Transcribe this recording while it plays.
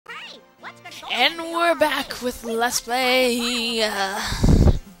And we're back with Let's Play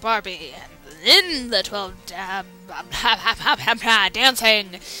Barbie in the 12 dancing.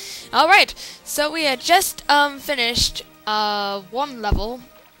 Alright, so we had just finished one level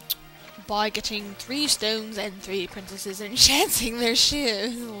by getting 3 stones and 3 princesses enchanting their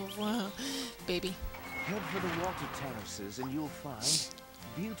shoes. Oh, wow, baby. Head for the water terraces and you'll find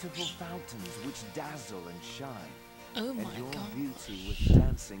beautiful fountains which dazzle and shine. Oh my and your god. beauty with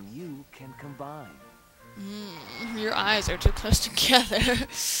dancing you can combine. Your eyes are too close together.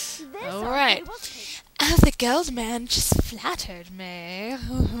 Alright. Oh, the gold man just flattered me.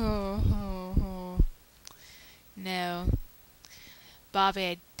 No.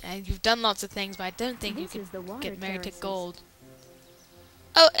 Bobby, you've done lots of things, but I don't think you could get married to gold.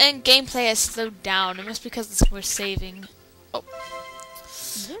 Oh, and gameplay has slowed down. It must be because we're saving. Oh.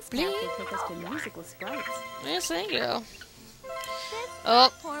 This path will take us to musical sprites. Yes, thank you. Oh,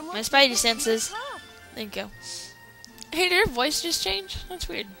 my spidey senses. Thank you. Hey, did your voice just change? That's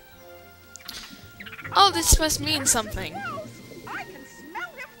weird. Oh, this must mean something. I can smell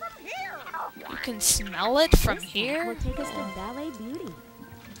him from here. You can smell it from This path here? will take us to Ballet Beauty.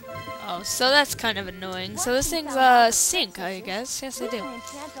 Oh, so that's kind of annoying. So this thing's sink, I guess. Yes, I do.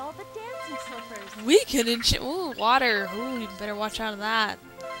 Enchant all the dancing slippers. We can enchant. Ooh, water. Ooh, you better watch out of that.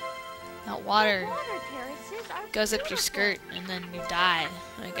 That water Water terraces are goes up your skirt and then you die,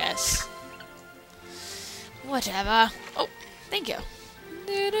 I guess. Whatever. Oh, thank you.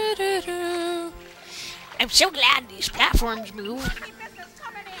 I'm so glad these platforms move.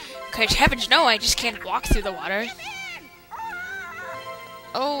 Because heavens no, I just can't walk through the water.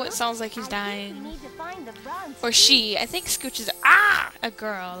 Oh, it sounds like he's We dying. need to find the bronze. Or she. I think Scooch is a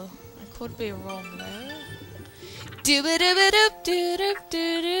girl. I could be wrong there.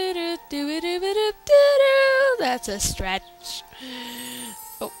 That's a stretch.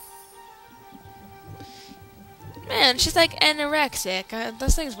 Oh. Man, she's like anorexic.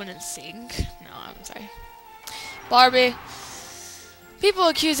 Those things wouldn't sink. No, I'm sorry. Barbie. People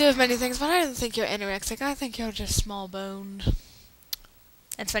accuse you of many things, but I don't think you're anorexic. I think you're just small-boned.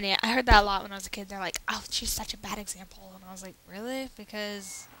 It's funny, I heard that a lot when I was a kid. They're like, oh, she's such a bad example. And I was like, really?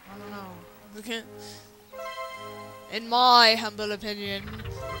 Because, I don't know. In my humble opinion,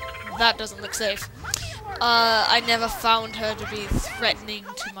 that doesn't look safe. I never found her to be threatening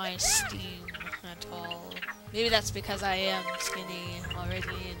to my esteem at all. Maybe that's because I am skinny already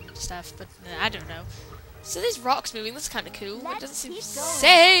and stuff, but I don't know. So these rocks moving, that's kind of cool. It doesn't seem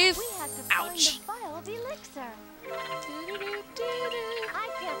safe. We have to Ouch. find the vial of elixir. I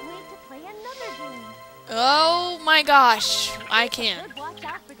can't wait to play another game. Oh my gosh, I can. Should watch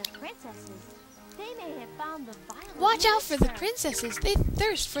out for the princesses. They may have found the vial of Watch out for the elixir. princesses. They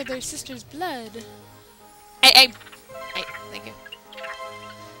thirst for their sister's blood. Hey, thank you.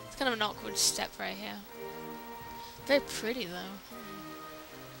 It's kind of an awkward step right here. Very pretty though.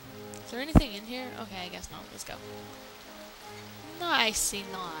 Is there anything in here? Okay, I guess not. Let's go. Nicey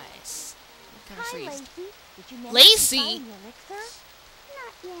nice. I'm kind of Hi, freezed. Lacey. Did you manage Lacey? to find the elixir?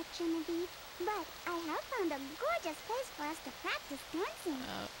 Not yet, Genevieve, but I have found a gorgeous place for us to practice dancing.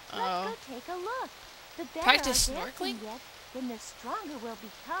 Let's go take a look. The better Practice our dancing snorkeling? gets, then the stronger we'll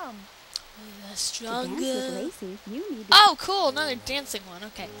become. The To dance stronger. with Lacey, you need to Oh, cool! Another dancing one.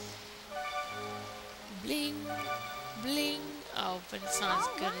 Okay. Bling, bling. Oh, but it's not as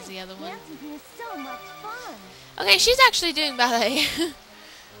good as the other one. Dancing is so much fun. Okay, she's actually doing ballet.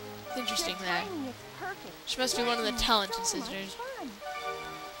 It's interesting Your there. timing is perfect. She must be one of the Dancing is talented so much sisters. fun.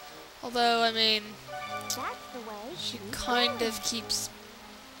 Although, I mean, That's the way. she Keep kind going. of keeps...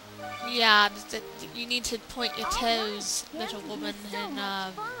 Yeah, you need to point your toes, little woman, and,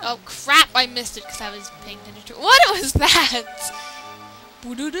 oh crap, I missed it because I was paying attention to it. What was that?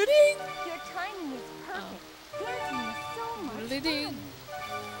 Boo-doo-doo-ding. Your timing is perfect. Dancing is so much Boo-doo-ding. fun.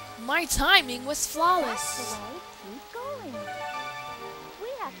 My timing was That's the flawless. way. Keep going. We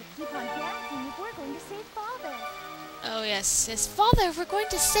have to keep on dancing if we're going to save Father. Oh yes, his father, we're going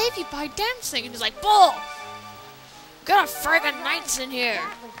to save you by dancing. And he's like, bull! Got a friggin' knights in here.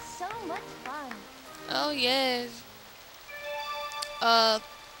 That was so much fun. Oh yes.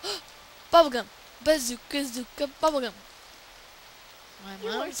 Bubblegum. Bazooka zooka bubblegum. My You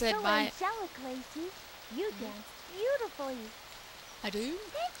mom were said so bye. angelic, Lacey. You danced beautifully. I do?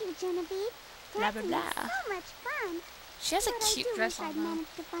 Thank you, Genevieve. Blah, blah, Dancing blah. is so much fun. She has a But cute I do dress wish on I'd though.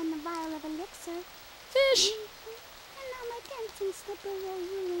 managed to find the vial of elixir. Fish! And now my dancing slippers are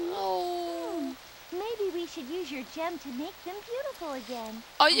ruined. Oh. Maybe we should use your gem to make them beautiful again.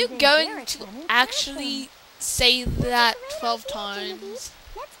 Are And you then going Derek to can enchant actually them. say that Great 12 idea, Genevieve. times?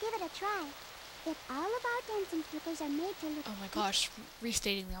 Let's give it a try. If all of our dancing slippers are made to look Oh my gosh,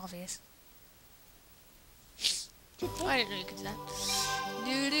 restating the obvious. to Oh, I didn't know you could do that.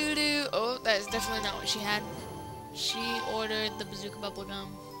 Do do do. Oh, that is definitely not what she had. She ordered the bazooka bubblegum.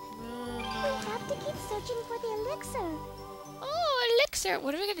 We have to keep searching for the elixir. Oh, elixir.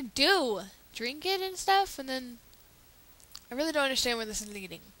 What are we gonna do? Drink it and stuff, and then I really don't understand where this is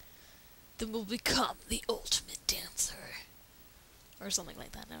leading. Then we'll become the ultimate dancer, or something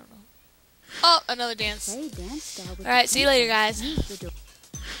like that. I don't know. Oh, another dance. Play Dance Star with All right, see you later, guys. This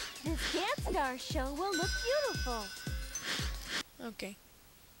Dance Star show will look beautiful. Okay.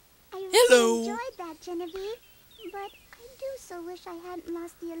 I really Hello. enjoyed that, Genevieve. But I do so wish I hadn't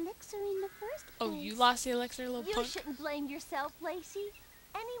lost the elixir in the first place. Oh, you lost the elixir, little You punk. shouldn't blame yourself, Lacey.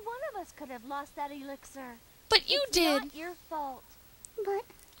 Any one of us could have lost that elixir. But you It's did. not your fault. But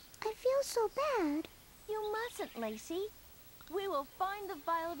I feel so bad. You mustn't, Lacey. We will find the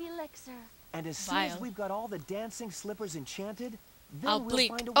vial of elixir. And as soon as Vile. we've got all the dancing slippers enchanted, then I'll we'll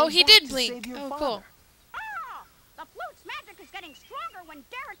blink. find a way Oh, he back did to blink. save your Oh, father. cool. Ah! The flute's magic is getting stronger when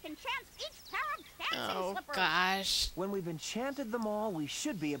Derek enchants each pair of dancing Oh slippers. gosh. When we've enchanted them all, we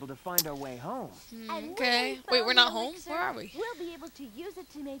should be able to find our way home. And when Okay. we Wait, found we're the not home? elixir, Where are we? We'll be able to use it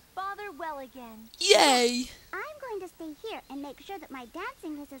to make Father well again. Yay! I'm going to stay here and make sure that my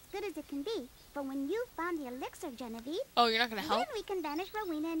dancing is as good as it can be. But when you've found the elixir, Genevieve, Oh, you're not gonna help? then we can banish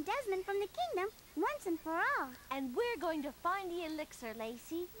Rowena and Desmond from the kingdom once and for all. And we're going to find the elixir,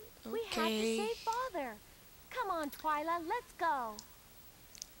 Lacey. We have to Okay. save Father. Come on, Twyla, let's go.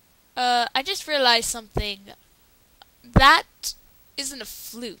 I just realized something. That isn't a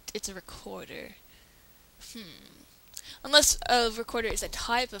flute, it's a recorder. Unless a recorder is a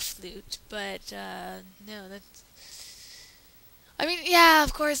type of flute, but, no, that's... I mean, yeah,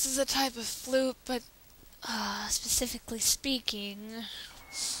 of course it's a type of flute, but, specifically speaking...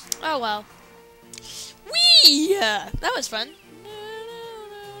 Oh, well. Whee! That was fun.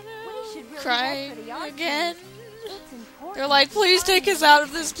 We should really Crying head for the arcade. again. It's important They're like, to please find take the us out of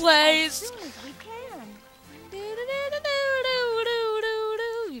elixir this place. as soon as we can.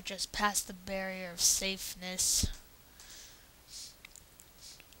 You just passed the barrier of safeness.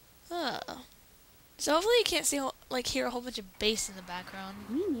 So hopefully you can't see, hear a whole bunch of bass in the background.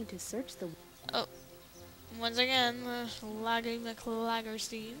 We need to search the... Oh, once again, Laggy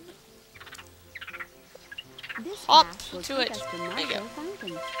McLaggerstein. This Hop path will to take it. us to There you Marshall go.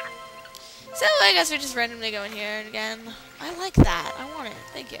 Fountain. So I guess we just randomly go in here and again. I like that. I want it.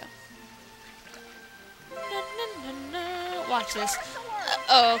 Thank you. Watch this.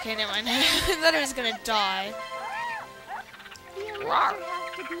 Oh, okay, never mind. I thought I was gonna die. The elixir Rawr.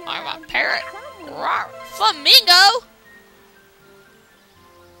 has to be I'm a around parrot. somewhere. Rawr. Flamingo!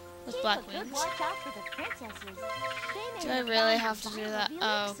 With Keep black a good wings. watch out for the princesses. They Do may I have really found have the to do vial that? of the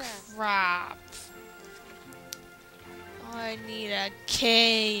Oh, elixir. crap. I need a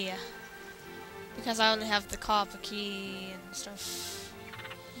key. Because I only have the copper key and stuff.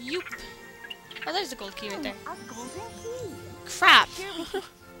 Yoop. Oh, there's a gold key right there. A golden key. Crap.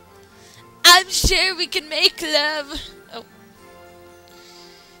 I'm sure we can make love. Oh.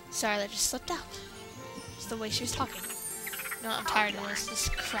 Sorry, that just slipped out. It's the way she was talking. No, I'm tired of this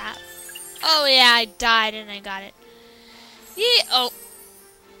crap. Oh yeah, I died and I got it. Yeah. Oh.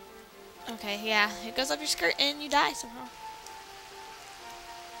 Okay, yeah. It goes up your skirt and you die somehow.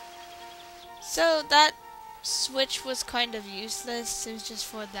 So that switch was kind of useless. It was just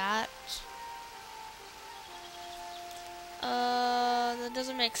for that. That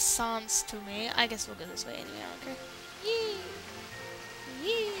doesn't make sense to me. I guess we'll go this way anyway. I don't care. Yee.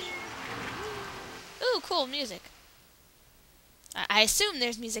 Yee. Ooh, cool music. I assume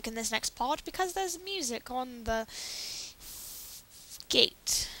there's music in this next part because there's music on the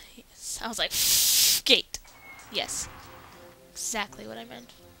gate. Yes, I was like, gate. Yes. Exactly what I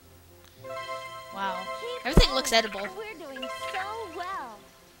meant. Wow. Keep Everything going. looks edible. We're doing so well.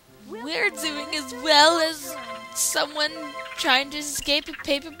 We're doing as well as someone trying to escape a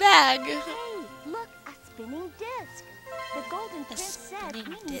paper bag. Hey, look, a spinning disc. The golden A prince said spinning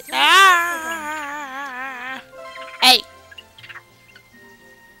we need disc. to Ah! Hey!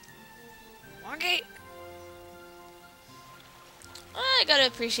 Monkey! I gotta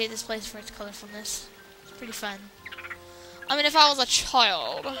appreciate this place for its colorfulness. It's pretty fun. I mean, if I was a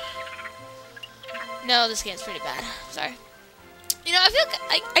child... No, this game's pretty bad. Sorry. You know,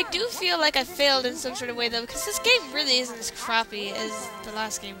 I do feel like I failed in some sort of way, though, because this game really isn't as crappy as the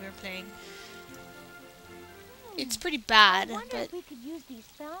last game we were playing. It's pretty bad, I wonder but... if we could use these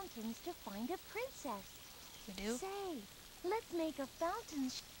fountains to find a princess. We do? Say, let's make a fountain.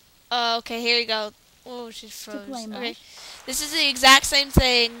 Oh, okay, here you go. Oh, she froze. play Okay. much? This is the exact same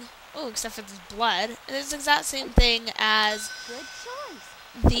thing. Oh, except for this blood. It's the exact same thing as Good choice.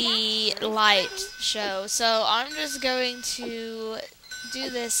 the light show. So I'm just going to do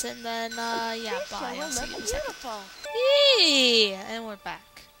this and then, yeah, This show bye. will I'll see look you in a second. beautiful. Yay! And we're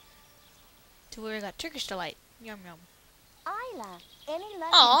back to where we got Turkish Delight. Yum yum. Isla, any luck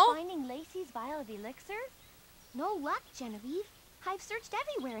Aw. in finding Lacey's vial of elixir? No luck, Genevieve. I've searched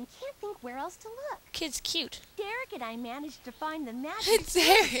everywhere and can't think where else to look. Kid's cute. Derek and I managed to find the magic. It's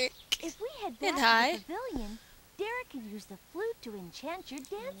Eric. If we head And back hi. to the pavilion, Derek can use the flute to enchant your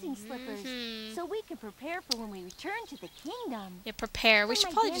dancing slippers, Mhm. so we can prepare for when we return to the kingdom. Yeah, prepare. We When should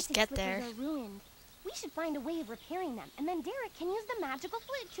my probably just dancing get slippers there. are ruined, we should find a way of repairing them, and then Derek can use the magical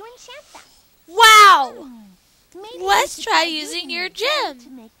flute to enchant them. Wow! Maybe we Let's should try using your them gem. to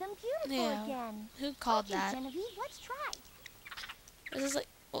make them beautiful Yeah. again. Who called Okay, that? Genevieve, let's try. This is like,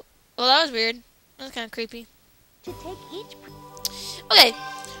 well, that was weird. That was kind of creepy. To take each Okay.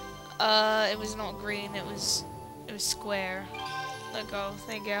 It was not green. It was square. Let go.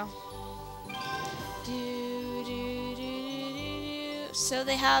 Thank you. So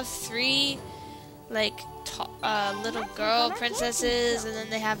they have 3, like, little girl princesses, and then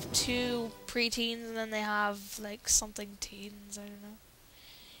they have 2 preteens, and then they have, like, something teens. I don't know.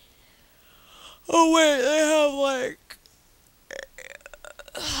 Oh wait, they have like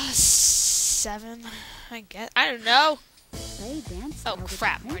 7. I guess. I don't know. Oh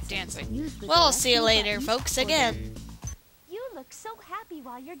crap, we're dancing. Well, I'll see you later, folks. Again. You look so happy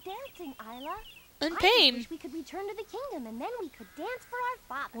while you're dancing, Isla. In I just pain. wish we could return to the kingdom, and then we could dance for our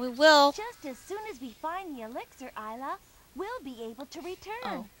father. We will. Just as soon as we find the elixir, Isla, we'll be able to return.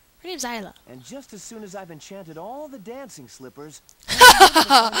 Oh, her name's Isla. And just as soon as I've enchanted all the dancing slippers,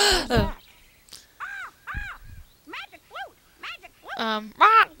 Oh. Magic flute! Magic flute!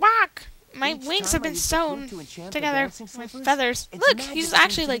 Rock, rock. My each wings time have I been use the flute sewn to enchant the together. dancing My slippers, feathers. its Look, magic he's seems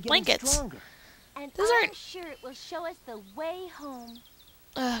actually to be like getting blankets. stronger. And Those I'm aren't- sure it will show us the way home.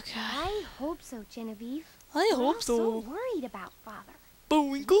 Oh god. I hope so, Genevieve. I We're all hope so so. worried about father.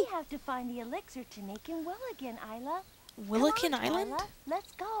 Bullwinkle. We have to find the elixir to make him well again, Isla. Willikin Come on, Island? Isla,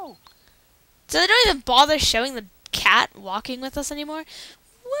 let's go. So they don't even bother showing the cat walking with us anymore?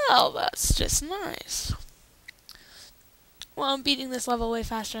 Well, that's just nice. Well, I'm beating this level way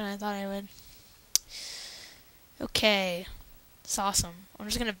faster than I thought I would. Okay. It's awesome. I'm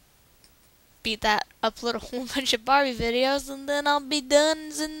just gonna beat that, upload a whole bunch of Barbie videos, and then I'll be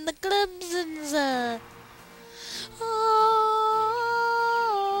done in the clubs and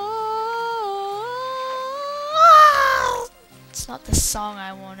It's not the song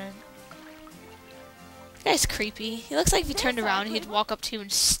I wanted. That guy's creepy. He looks like if he turned around, he'd walk up to you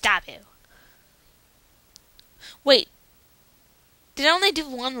and stab you. Wait. Did I only do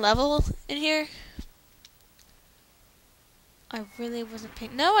 1 level in here? I really wasn't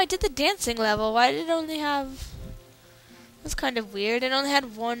paying. No, I did the dancing level. Why did it only have... That's kind of weird. It only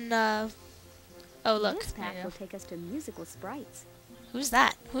had 1, Oh, look. This There path you will go. take us to musical sprites. Who's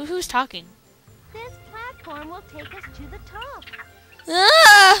that? Who's talking? This platform will take us to the top.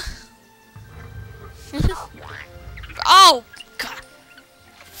 Ah! Oh, God.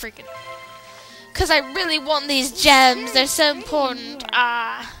 Freaking. Because I really want these gems. They're so important.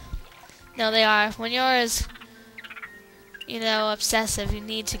 Ah. No, they are. When you're as, you know, obsessive, you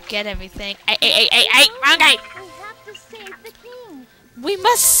need to get everything. Hey, wrong guy. We have to save the king. We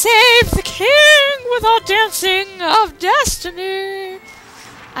must save the king with our dancing of destiny.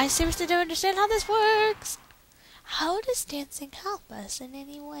 I seriously don't understand how this works. How does dancing help us in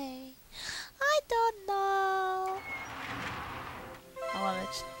any way? I don't know. I love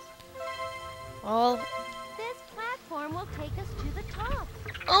it. Well, This platform will take us to the top.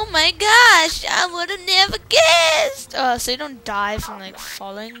 oh my gosh, I would have never guessed. Oh, so you don't die from like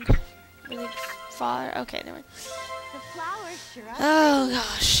falling really far? Okay, never mind. The flowers sure are Oh pretty.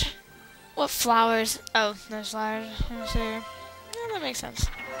 gosh. What flowers? Oh, there's flowers. Let's see. Yeah, that makes sense.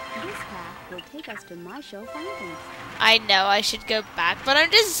 This path will take us to my show fountains. I know I should go back, but I'm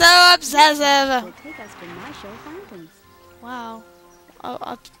just so obsessive. Will take us to my show fountains. Wow.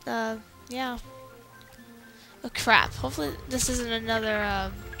 Yeah. Oh crap. Hopefully this isn't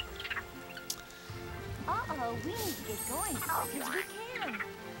another, Uh-oh, we need to get going because we can.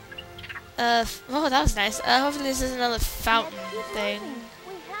 oh, that was nice. Hopefully this isn't another fountain Let's keep thing. moving.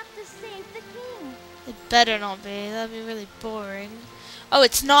 We have to save the king. It better not be. That'd be really boring. Oh,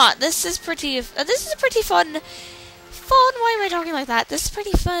 it's not. This is pretty. This is a pretty fun. Why am I talking like that? This is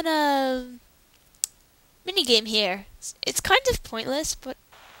pretty fun. Mini game here. It's kind of pointless, but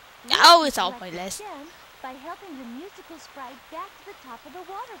oh, it's all Collect the pointless. gem by helping the musical sprite back to the top of the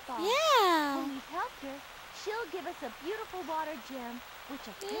waterfall. Yeah. When we've helped her, she'll give us a beautiful water gem, which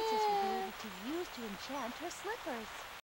a princess will be able to use to enchant her slippers.